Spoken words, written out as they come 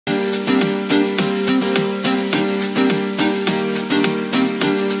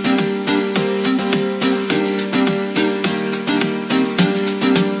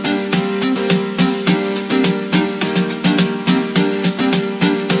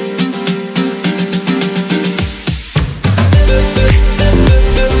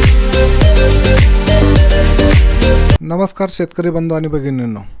नमस्कार शेतकरी बंधू आणि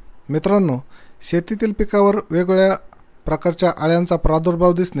भगिनींनो, मित्रांनो, शेतीतील पिकावर वेगवेगळ्या प्रकारच्या अळ्यांचा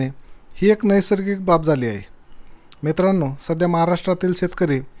प्रादुर्भाव दिसणे ही एक नैसर्गिक बाब झाली आहे। मित्रांनो, सध्या महाराष्ट्रातील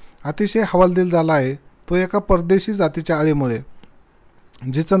शेतकरी अतिशय हवालदिल झाला आहे तो एका परदेशी जातीच्या अळीमुळे,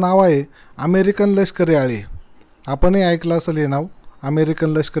 जिचं नाव आहे अमेरिकन लष्करी अळी। आपणही ऐकलं असेल हे नाव,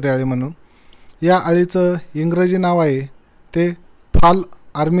 अमेरिकन लष्करी अळी म्हणून। या अळीचं इंग्रजी नाव आहे ते फॉल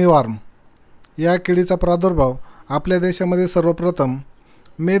आर्मीवॉर्म। या किडीचा प्रादुर्भाव आपल्या देशामध्ये सर्वप्रथम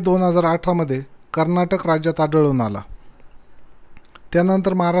मे 2018 मध्ये कर्नाटक राज्यात आढळून आला।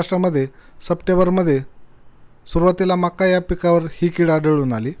 त्यानंतर महाराष्ट्रामध्ये सप्टेंबरमध्ये सुरुवातीला मका या पिकावर ही कीड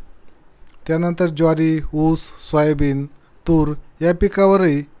आढळून आली। त्यानंतर ज्वारी, ऊस, सोयाबीन, तूर या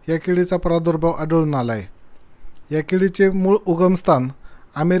पिकावरही या किडीचा प्रादुर्भाव आढळून आला आहे। या किडीचे मूळ उगमस्थान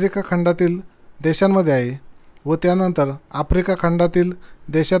अमेरिका खंडातील देशांमध्ये आहे व त्यानंतर आफ्रिका खंडातील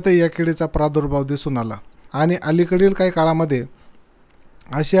देशातही या किडीचा प्रादुर्भाव दिसून आला आणि अलीकडील काही काळामध्ये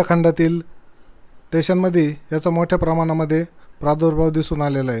आशिया खंडातील देशांमध्ये याचा मोठ्या प्रमाणामध्ये प्रादुर्भाव दिसून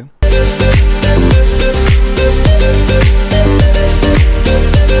आलेला आहे।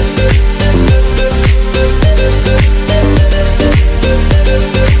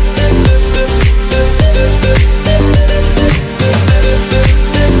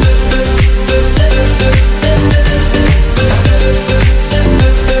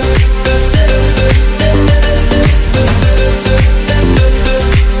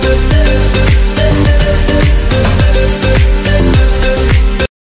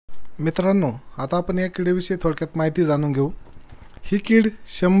 मित्रांनो, आता आपण या किडीविषयी थोडक्यात माहिती जाणून घेऊ। ही कीड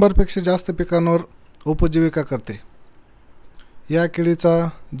 100पेक्षा जास्त पिकांवर उपजीविका करते। या किडीचा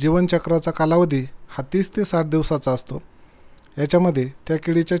जीवनचक्राचा कालावधी हा 30 ते 60 दिवसाचा असतो। याच्यामध्ये त्या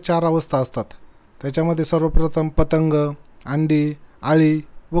किडीच्या 4 अवस्था असतात। त्याच्यामध्ये सर्वप्रथम पतंग, अंडी, आळी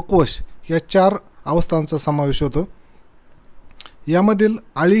व कोश या 4 अवस्थांचा समावेश होतो। यामधील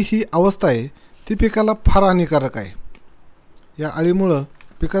आळी ही अवस्था आहे ती पिकाला फार हानिकारक आहे। या आळीमुळे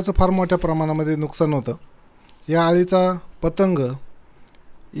पिकाचं फार मोठ्या प्रमाणामध्ये नुकसान होतं। या अळीचा पतंग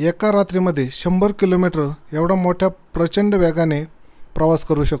एका रात्रीमध्ये 100 किलोमीटर एवढा मोठ्या प्रचंड वेगाने प्रवास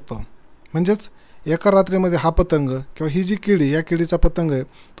करू शकतो। म्हणजेच एका रात्रीमध्ये हा पतंग किंवा ही जी किडी, या किडीचा पतंग आहे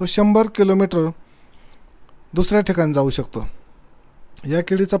तो 100 किलोमीटर दुसऱ्या ठिकाणी जाऊ शकतो। या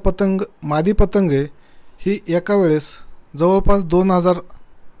किडीचा पतंग, मादी पतंग आहे, ही एका वेळेस जवळपास 2000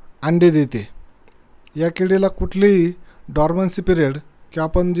 अंडे देते। या किडीला कुठलीही डॉर्मन्सी पिरियड किंवा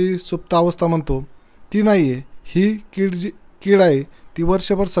आपण जी सुप्त अवस्था म्हणतो ती नाही आहे। ही कीड आहे ती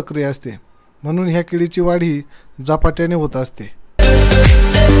वर्षभर सक्रिय असते, म्हणून ह्या किडीची वाढ ही झपाट्याने होत असते।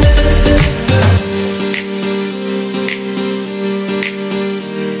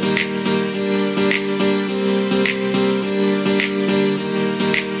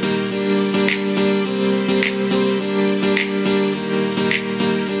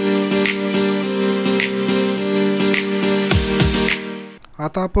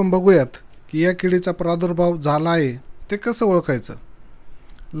 आता आपण बघूयात की या किडीचा प्रादुर्भाव झाला आहे ते कसं ओळखायचं।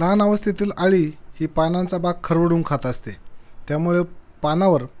 लहान अवस्थेतील अळी ही पानांचा भाग खरवडून खात असते, त्यामुळे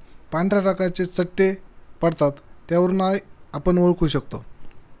पानावर पांढऱ्या रंगाचे चट्टे पडतात, त्यावरून आपण ओळखू शकतो।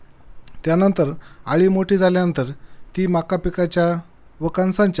 त्यानंतर अळी मोठी झाल्यानंतर ती मका पिकाच्या व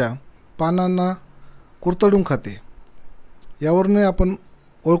कणसांच्या पानांना कुरतडून खाते। यावरूनही आपण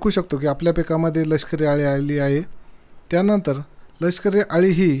ओळखू शकतो की आपल्या पिकामध्ये लष्करी अळी आली आहे। त्यानंतर लष्करी अळी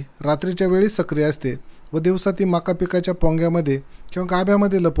ही रात्रीच्या वेळी सक्रिय असते व दिवसा ती मका पिकाच्या पोंग्यामध्ये किंवा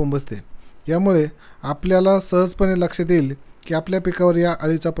गाभ्यामध्ये लपून बसते। यामुळे आपल्याला सहजपणे लक्षात येईल की आपल्या पिकावर या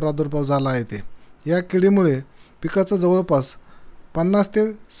अळीचा प्रादुर्भाव झाला आहे ते। या किडीमुळे पिकाचं जवळपास 50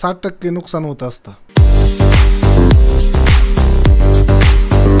 ते 60% नुकसान होत असतं।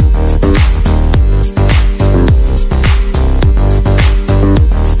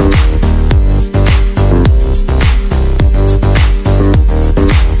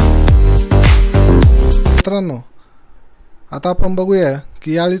 मित्रांनो, आता आपण बघूया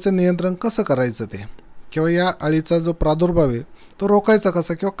की या अळीचं नियंत्रण कसं करायचं ते, किंवा या अळीचा जो प्रादुर्भाव आहे तो रोखायचा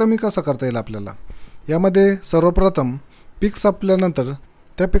कसा किंवा कमी कसा करता येईल आपल्याला। यामध्ये सर्वप्रथम पीक संपल्यानंतर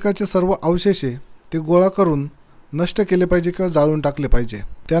त्या पिकाचे सर्व अवशेष ते गोळा करून नष्ट केले पाहिजे किंवा जाळून टाकले पाहिजे।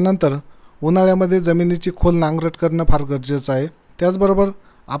 त्यानंतर उन्हाळ्यामध्ये जमिनीची खोल नांगरट करणं फार गरजेचं आहे। त्याचबरोबर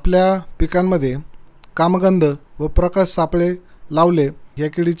आपल्या पिकांमध्ये कामगंध व प्रकाश सापळे लावले या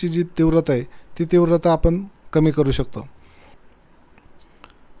किडीची जी तीव्रता आहे ती तीव्रता आपण कमी करू शकतो।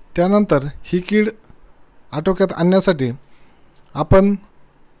 त्यानंतर ही कीड आटोक्यात आणण्यासाठी आपण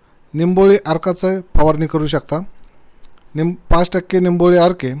निंबोळी अर्काचं फवारणी करू शकता। 5% निंबोळी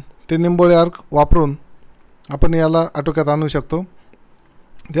अर्क आहे ते निंबोळी अर्क वापरून आपण याला आटोक्यात आणू शकतो।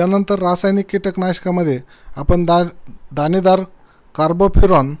 त्यानंतर रासायनिक कीटकनाशकामध्ये आपण दाणेदार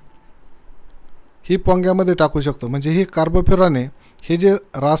कार्बोफ्युरॉन ही पोंग्यामध्ये टाकू शकतो। म्हणजे ही कार्बोफ्युरॉन आहे, हे जे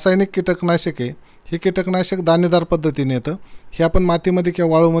रासायनिक कीटकनाशक आहे, हे कीटकनाशक दाणेदार पद्धतीने येतं। हे आपण मातीमध्ये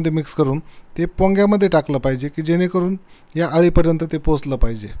किंवा वाळूमध्ये मिक्स करून ते पोंग्यामध्ये टाकलं पाहिजे की जेणेकरून या अळीपर्यंत ते पोचलं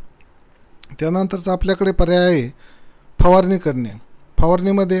पाहिजे। त्यानंतरचा आपल्याकडे पर्याय आहे फवारणी करणे।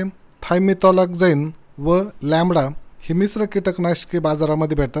 फवारणीमध्ये थायमिथॉक्झाइन व लॅम्बडा ही मिश्र कीटकनाशके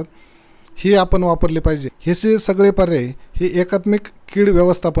बाजारामध्ये भेटतात, ही आपण वापरली पाहिजे। हे सगळे पर्याय हे एकात्मिक कीड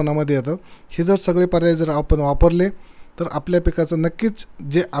व्यवस्थापनामध्ये येतात। हे जर सगळे पर्याय जर आपण वापरले तर आपल्या पिकाचं नक्कीच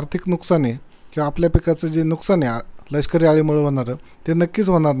जे आर्थिक नुकसान आहे किंवा आपल्या पिकाचं जे नुकसान आहे लष्करी अळीमुळे होणारं ते नक्कीच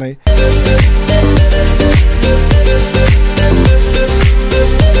होणार नाही।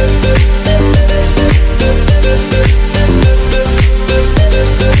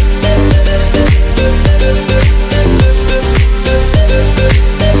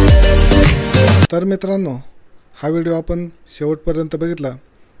 तर मित्रांनो, हा व्हिडिओ आपण शेवटपर्यंत बघितला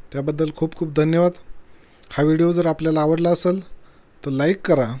त्याबद्दल खूप खूप धन्यवाद। हा व्हिडिओ जर आपल्याला आवडला असेल तर लाईक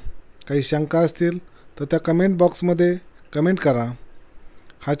करा, काही शंका असतील तर त्या कमेंट बॉक्समध्ये कमेंट करा।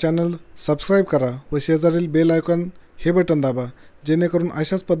 हा चॅनल सबस्क्राईब करा व शेजारील बेल आयकॉन हे बटन दाबा, जेणेकरून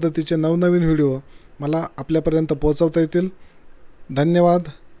अशाच पद्धतीचे नवनवीन व्हिडिओ मला आपल्यापर्यंत पोहोचवता येतील। धन्यवाद।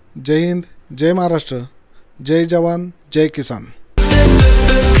 जय हिंद, जय महाराष्ट्र, जय जवान, जय किसान।